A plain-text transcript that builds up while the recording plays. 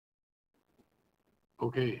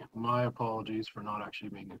Okay, my apologies for not actually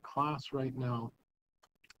being in class right now,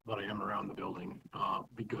 but I am around the building.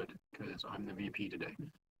 Be good, because I'm the VP today.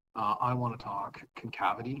 I want to talk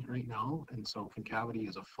concavity right now, and so concavity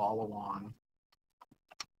is a follow-on.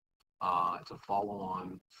 It's a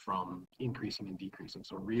follow-on from increasing and decreasing.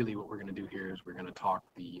 So really what we're going to do here is we're going to talk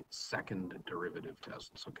the second derivative test.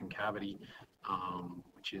 So concavity,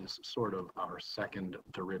 which is sort of our second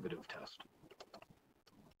derivative test.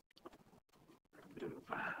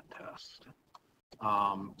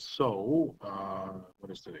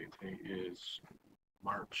 What is today? Today is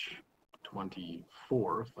March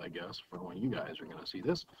 24th, I guess, for when you guys are going to see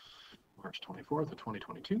this. March 24th of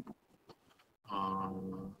 2022.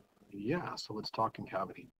 Yeah, so let's talk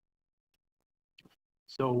concavity.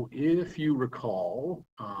 So if you recall,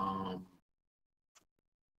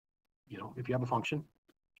 if you have a function,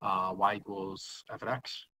 y equals f of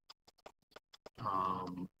x,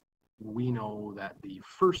 we know that the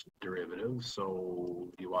first derivative, so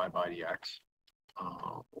dy by dx,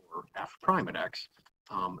 or f prime at x,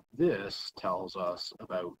 this tells us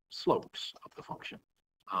about slopes of the function.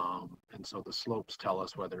 And so the slopes tell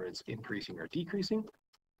us whether it's increasing or decreasing.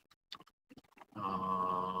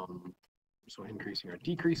 So increasing or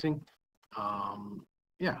decreasing.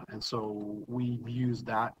 Yeah, and so we use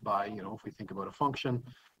that by, if we think about a function,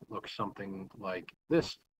 it looks something like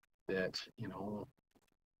this, that,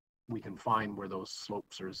 we can find where those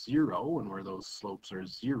slopes are zero, and where those slopes are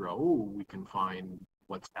zero, we can find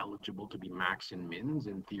what's eligible to be max and mins.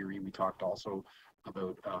 In theory, we talked also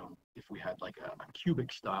about if we had like a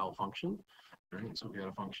cubic style function, right? So if we had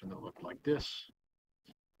a function that looked like this,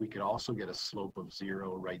 we could also get a slope of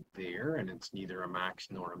zero right there, and it's neither a max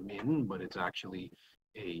nor a min, but it's actually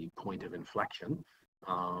a point of inflection.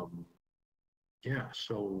 Yeah,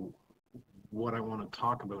 so what I want to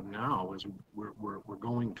talk about now is we're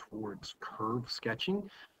going towards curve sketching,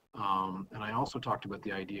 and I also talked about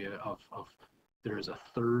the idea of there is a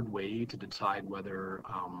third way to decide whether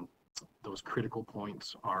those critical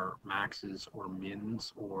points are maxes or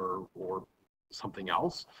mins or something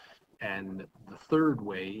else. And the third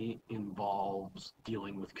way involves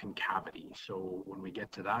dealing with concavity. So when we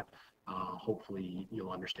get to that, hopefully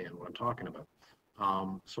you'll understand what I'm talking about.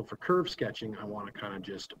 So for curve sketching, I want to kind of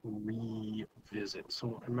just revisit.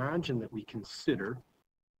 So imagine that we consider,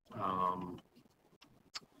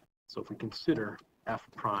 so if we consider f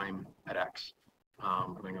prime at x,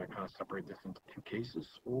 and I'm going to kind of separate this into two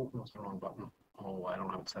cases. Oh, that's the wrong button. Oh, I don't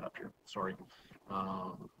have it set up here. Sorry.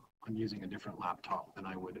 I'm using a different laptop than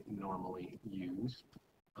I would normally use.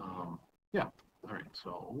 Yeah, all right,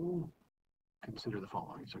 so consider the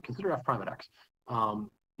following. So consider f prime at x.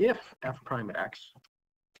 If f prime at x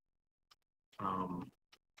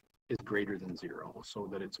is greater than zero, so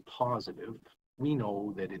that it's positive, we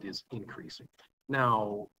know that it is increasing.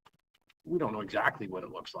 Now, we don't know exactly what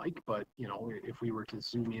it looks like, but if we were to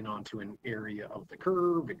zoom in onto an area of the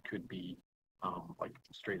curve, it could be like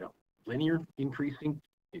straight up linear increasing.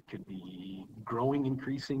 It could be growing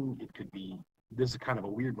increasing. It could be, this is kind of a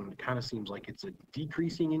weird one. It kind of seems like it's a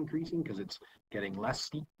decreasing increasing because it's getting less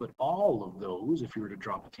steep. But all of those, if you were to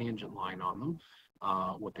drop a tangent line on them,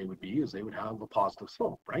 what they would be is they would have a positive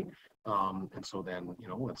slope, right? And so then,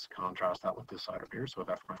 let's contrast that with this side up here. So if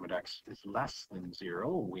f prime at x is less than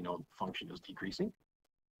zero, we know the function is decreasing.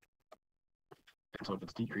 And so if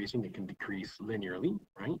it's decreasing, it can decrease linearly,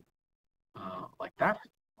 right? Like that.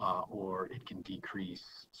 Or it can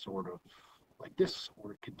decrease sort of like this,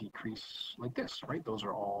 or it could decrease like this, right? Those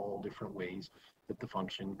are all different ways that the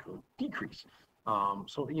function could decrease.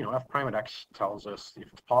 So, f prime at x tells us if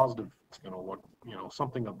it's positive, it's going to look,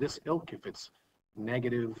 something of this ilk. If it's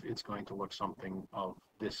negative, it's going to look something of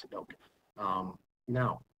this ilk.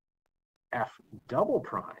 Now, f double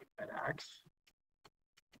prime at x,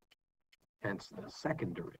 hence the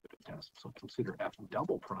second derivative test. So consider f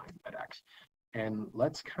double prime at x. And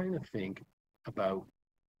let's kind of think about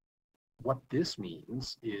what this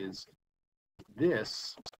means is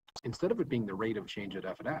this, instead of it being the rate of change at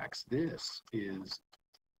f at x, this is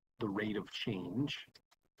the rate of change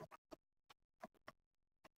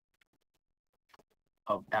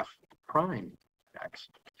of f prime at x.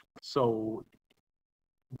 So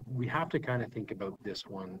we have to kind of think about this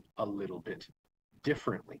one a little bit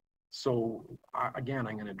differently. So again,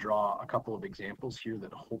 I'm going to draw a couple of examples here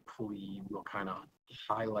that hopefully will kind of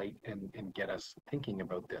highlight and get us thinking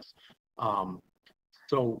about this.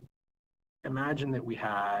 So imagine that we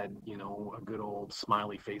had, a good old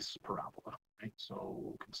smiley face parabola, right?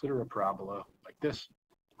 So consider a parabola like this.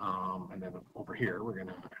 And then over here, we're going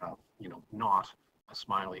to have, not a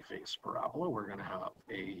smiley face parabola. We're going to have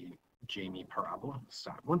a Jamie parabola,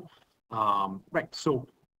 sad one. Right, so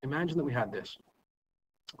imagine that we had this.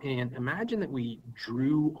 And imagine that we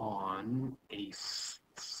drew on a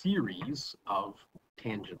series of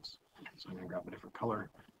tangents. So I'm going to grab a different color.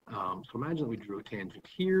 So imagine that we drew a tangent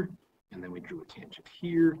here, and then we drew a tangent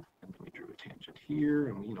here, and then we drew a tangent here,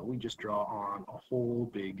 and we just draw on a whole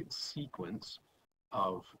big sequence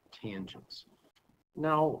of tangents.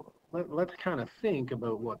 Now, let's kind of think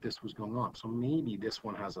about what this was going on. So maybe this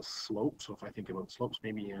one has a slope. So if I think about slopes,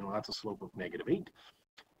 maybe that's a slope of -8.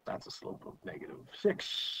 That's a slope of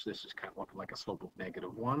 -6. This is kind of looking like a slope of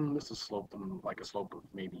 -1. This is like a slope of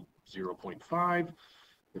maybe 0.5.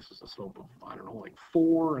 This is a slope of, I don't know, like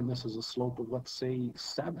 4, and this is a slope of, let's say,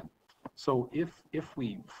 7. So if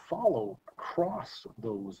we follow across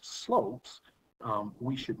those slopes,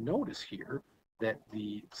 we should notice here that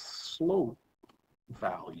the slope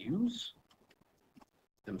values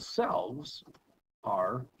themselves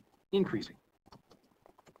are increasing.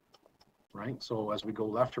 Right? So as we go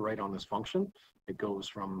left to right on this function, it goes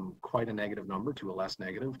from quite a negative number to a less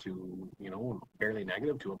negative to, barely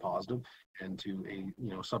negative to a positive and to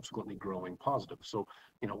a, subsequently growing positive. So,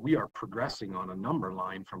 we are progressing on a number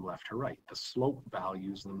line from left to right. The slope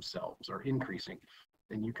values themselves are increasing.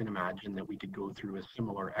 And you can imagine that we could go through a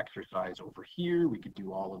similar exercise over here. We could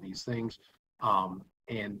do all of these things.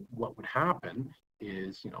 And what would happen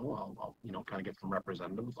is, I'll kind of get some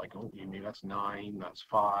representatives like, oh, maybe that's 9, that's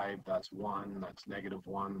 5, that's 1, that's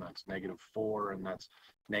 -1, that's -4, and that's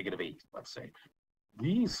 -8, let's say.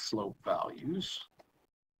 These slope values,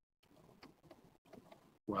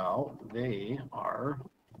 well, they are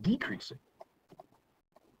decreasing.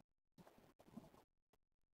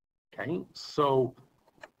 Okay, so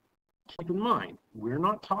keep in mind, we're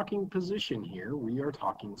not talking position here, we are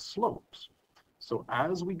talking slopes. So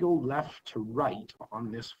as we go left to right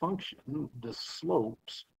on this function, the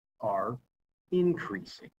slopes are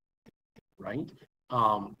increasing, right?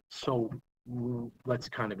 So let's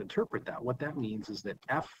kind of interpret that. What that means is that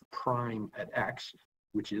f prime at x,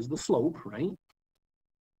 which is the slope, right?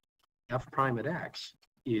 F prime at x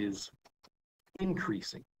is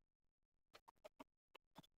increasing.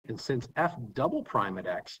 And since f double prime at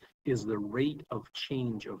x is the rate of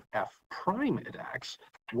change of f prime at x,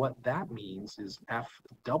 what that means is f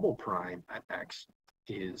double prime at x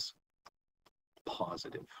is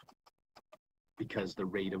positive because the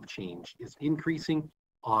rate of change is increasing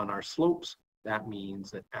on our slopes. That means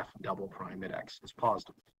that f double prime at x is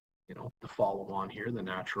positive. The follow on here, the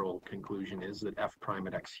natural conclusion is that f prime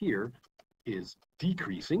at x here is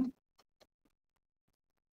decreasing.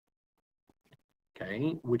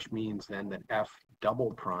 Okay, which means then that f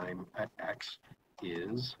double prime at x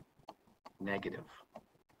is negative.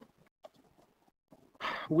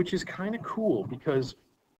 Which is kind of cool because,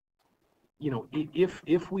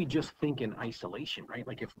 if we just think in isolation, right?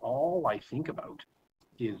 Like if all I think about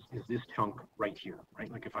is this chunk right here,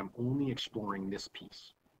 right? Like if I'm only exploring this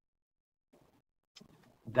piece,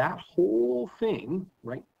 that whole thing,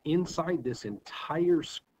 right, inside this entire,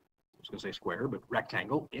 I was going to say square, but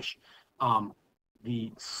rectangle-ish,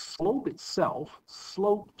 the slope itself,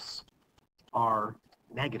 slopes are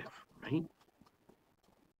negative, right?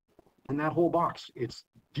 In that whole box, it's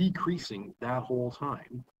decreasing that whole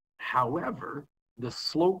time. However, the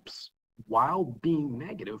slopes, while being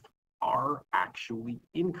negative, are actually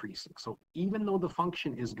increasing. So even though the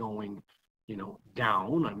function is going,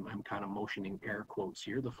 down, I'm kind of motioning air quotes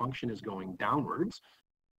here, the function is going downwards,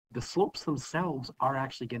 the slopes themselves are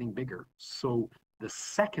actually getting bigger. So the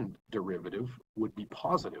second derivative would be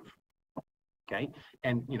positive, okay?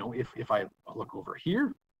 And, if I look over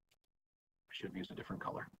here, I should have used a different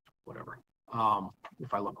color, whatever.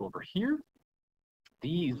 If I look over here,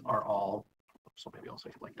 these are all, so maybe I'll say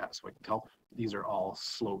it like that so I can tell, these are all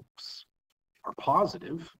slopes are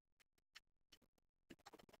positive,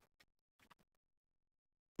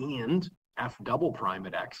 and f double prime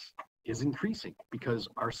at x is increasing because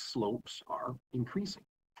our slopes are increasing.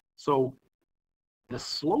 So the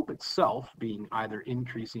slope itself being either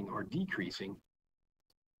increasing or decreasing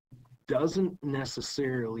doesn't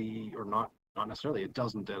necessarily, or not necessarily, it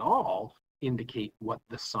doesn't at all indicate what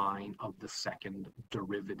the sign of the second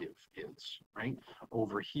derivative is, right?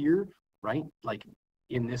 Over here, right, like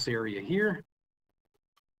in this area here,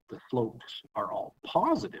 the slopes are all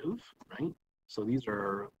positive, right? So these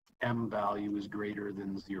are m value is greater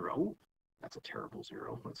than 0. That's a terrible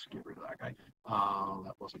 0. Let's get rid of that guy.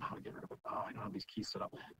 That wasn't how to get rid of it. I don't have these keys set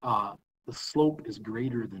up. The slope is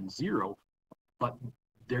greater than 0, but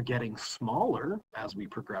they're getting smaller as we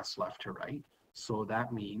progress left to right. So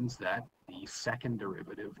that means that the second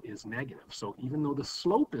derivative is negative. So even though the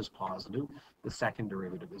slope is positive, the second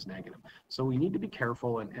derivative is negative. So we need to be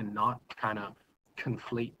careful and not kind of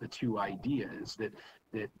conflate the two ideas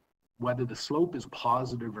that whether the slope is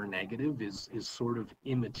positive or negative is sort of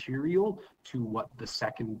immaterial to what the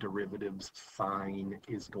second derivative's sign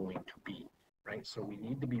is going to be, right? So we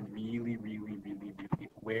need to be really, really, really, really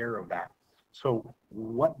aware of that. So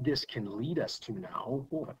what this can lead us to now,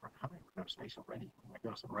 oh, I have space already. Oh my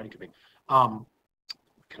goodness, I'm writing too big. Can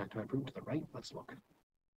I move to the right? Let's look.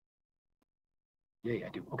 Yeah, I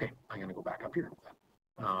do. Okay, I'm going to go back up here.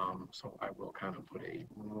 So I will kind of put a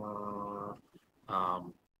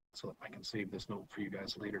so that I can save this note for you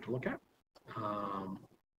guys later to look at.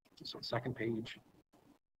 So second page.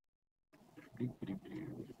 So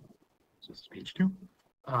this is page 2.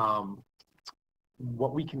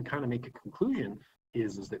 What we can kind of make a conclusion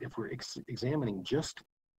is that if we're examining just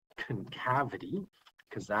concavity,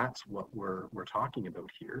 because that's what we're talking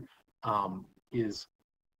about here, is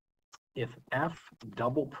if f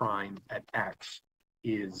double prime at x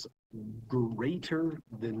is greater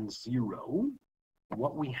than 0,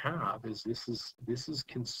 what we have is this is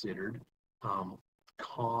considered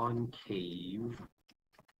concave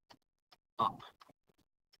up.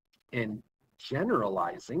 And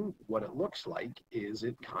generalizing, what it looks like is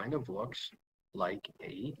it kind of looks like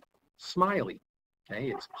a smiley.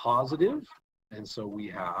 Okay, it's positive, and so we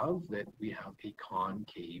have a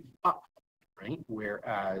concave up, right?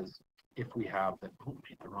 Whereas if we have that, oh, I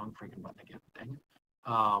hit the wrong freaking button again. Dang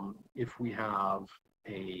it. If we have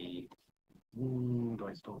a, do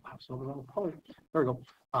I still have silver on the color? There we go.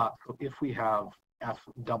 So if we have f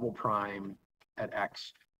double prime at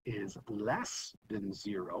x is less than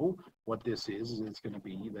 0, what this is it's going to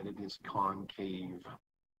be that it is concave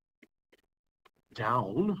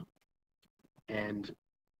down, and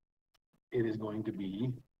it is going to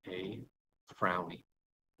be a frowny,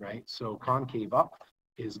 right? So concave up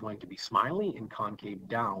is going to be smiley, and concave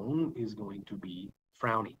down is going to be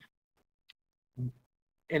frowny.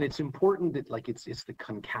 And it's important that, like, it's the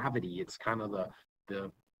concavity, it's kind of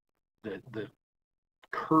the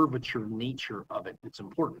curvature nature of it. It's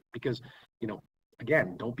important because, you know,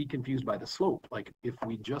 again, don't be confused by the slope. Like if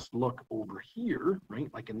we just look over here,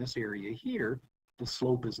 right, like in this area here, the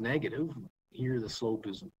slope is negative. Here the slope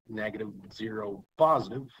is negative, 0,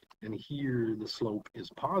 positive, and here the slope is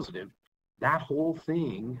positive. That whole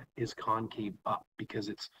thing is concave up because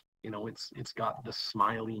it's, you know, it's got the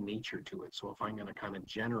smiley nature to it. So if I'm going to kind of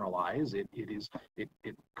generalize it,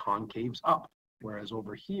 it concaves up. Whereas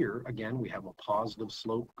over here, again, we have a positive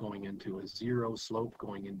slope going into a 0 slope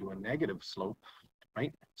going into a negative slope,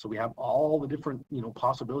 right? So we have all the different, you know,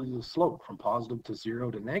 possibilities of slope from positive to 0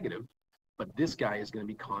 to negative. But this guy is going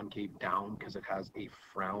to be concave down because it has a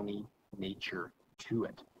frowny nature to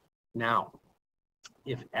it. Now,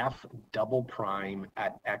 if f double prime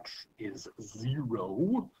at x is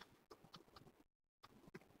 0,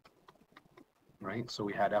 right? So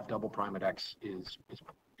we had f double prime at x is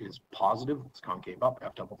positive, it's concave up.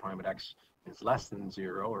 F double prime at x is less than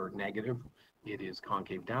 0 or negative, it is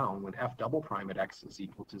concave down. When f double prime at x is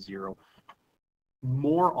equal to 0,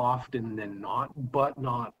 more often than not, but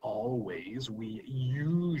not always, we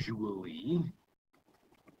usually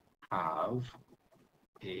have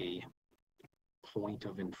a point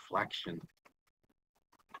of inflection.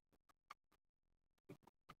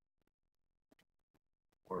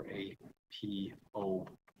 Or a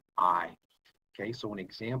POI. Okay, so an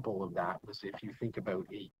example of that was if you think about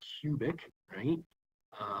a cubic, right?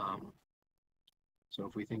 So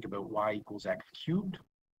if we think about y equals x cubed,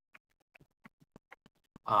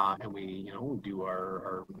 and we, you know, do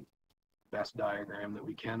our best diagram that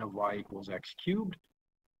we can of y equals x cubed,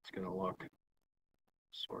 it's going to look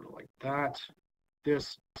sort of like that,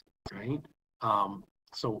 this, right?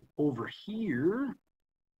 So over here,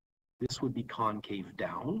 this would be concave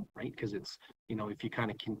down, right? Because it's, you know, if you kind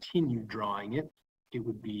of continue drawing it, it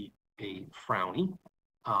would be a frowny.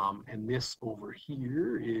 And this over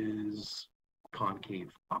here is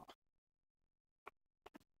concave up.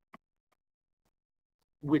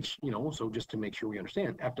 Which, you know, so just to make sure we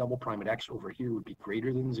understand, f double prime at x over here would be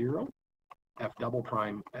greater than 0. F double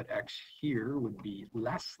prime at x here would be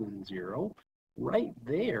less than 0. Right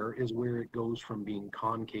there is where it goes from being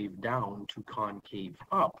concave down to concave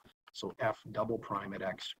up. So f double prime at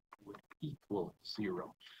x would equal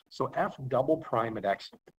 0. So f double prime at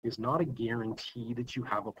x is not a guarantee that you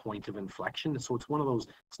have a point of inflection. So it's one of those,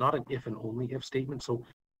 it's not an if and only if statement. So,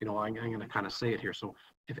 you know, I'm going to kind of say it here. So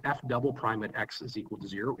if f double prime at x is equal to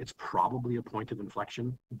 0, it's probably a point of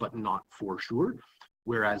inflection, but not for sure.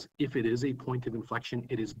 Whereas if it is a point of inflection,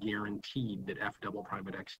 it is guaranteed that f double prime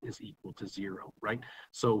at x is equal to 0, right?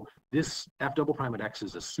 So this f double prime at x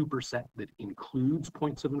is a superset that includes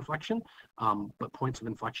points of inflection, but points of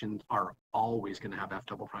inflection are always going to have f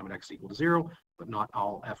double prime at x equal to 0, but not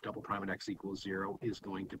all f double prime at x equals 0 is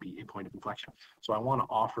going to be a point of inflection. So I want to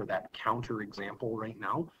offer that counter example right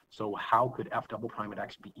now. So how could f double prime at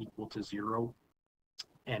x be equal to 0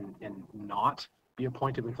 and not be a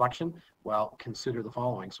point of inflection? Well, consider the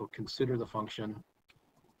following. So consider the function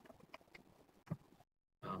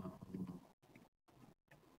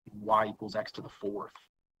y equals x to the fourth,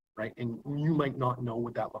 right? And you might not know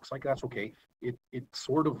what that looks like. That's okay. It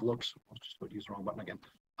sort of looks, I'll just use the wrong button again.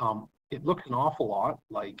 It looks an awful lot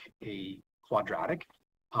like a quadratic,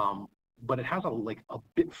 but it has a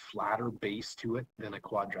bit flatter base to it than a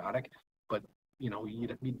quadratic. But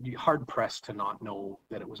you'd be hard pressed to not know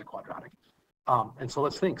that it was a quadratic. And so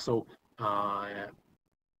let's think. So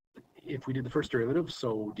if we did the first derivative,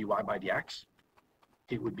 so dy by dx,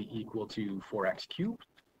 it would be equal to 4x cubed.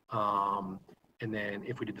 And then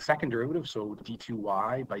if we did the second derivative, so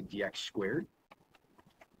d2y by dx squared,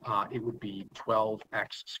 it would be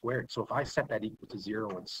 12x squared. So if I set that equal to 0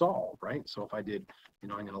 and solve, right? So if I did, I'm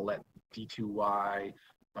going to let d2y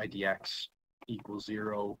by dx equal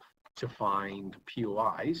 0 to find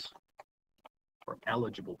POIs, or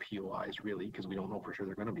eligible POIs really, because we don't know for sure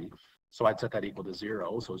they're going to be. So I'd set that equal to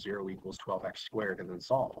 0. So 0 equals 12x squared and then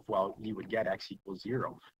solve. Well, you would get x equals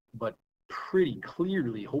 0. But pretty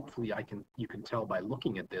clearly, hopefully you can tell by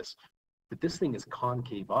looking at this, that this thing is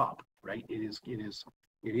concave up, right? It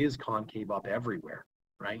is concave up everywhere,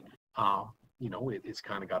 right? It's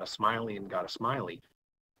kind of got a smiley and got a smiley.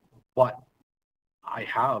 But I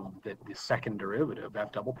have that the second derivative,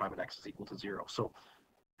 f double prime at x is equal to 0.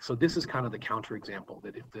 So this is kind of the counter example,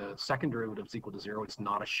 that if the second derivative is equal to 0, it's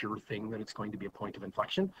not a sure thing that it's going to be a point of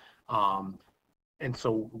inflection. And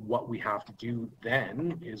so what we have to do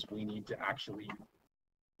then is we need to actually,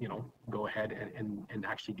 go ahead and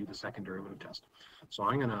actually do the second derivative test. So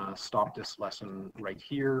I'm going to stop this lesson right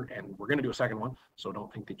here, and we're going to do a second one. So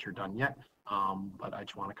don't think that you're done yet. But I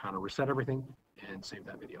just want to kind of reset everything and save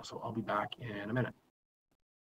that video. So I'll be back in a minute.